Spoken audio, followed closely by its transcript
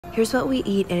Here's what we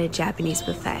eat at a Japanese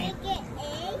buffet.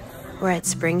 We're at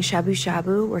Spring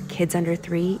Shabu-Shabu, where kids under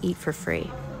 3 eat for free.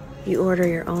 You order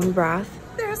your own broth.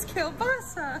 There's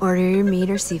kielbasa. Order your meat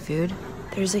or seafood.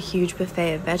 There's a huge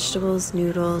buffet of vegetables,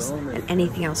 noodles, and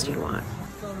anything else you want.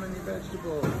 So many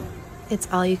vegetables.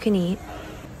 It's all you can eat.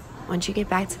 Once you get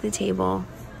back to the table,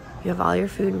 you have all your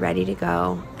food ready to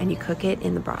go, and you cook it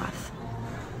in the broth.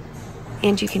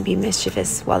 And you can be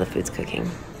mischievous while the food's cooking.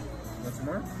 Want some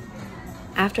more?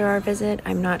 After our visit,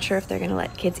 I'm not sure if they're gonna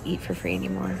let kids eat for free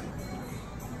anymore.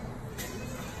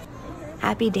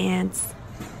 Happy dance.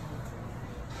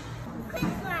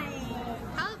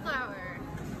 Cauliflower.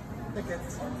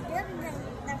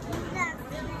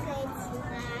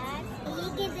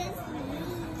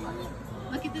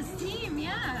 Look at this team,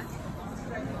 yeah.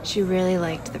 She really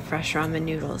liked the fresh ramen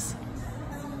noodles.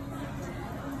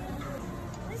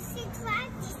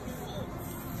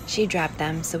 She dropped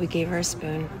them, so we gave her a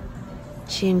spoon.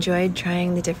 She enjoyed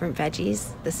trying the different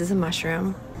veggies. This is a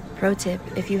mushroom. Pro tip,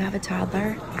 if you have a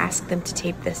toddler, ask them to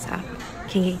tape this up.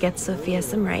 Kinga gets Sophia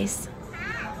some rice.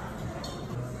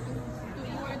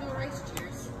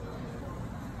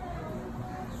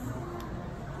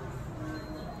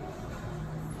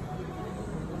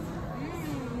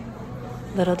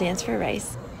 Little dance for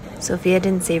rice. Sophia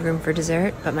didn't save room for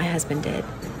dessert, but my husband did.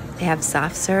 They have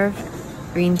soft serve,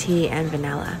 green tea, and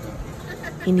vanilla.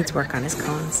 He needs work on his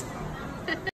cones.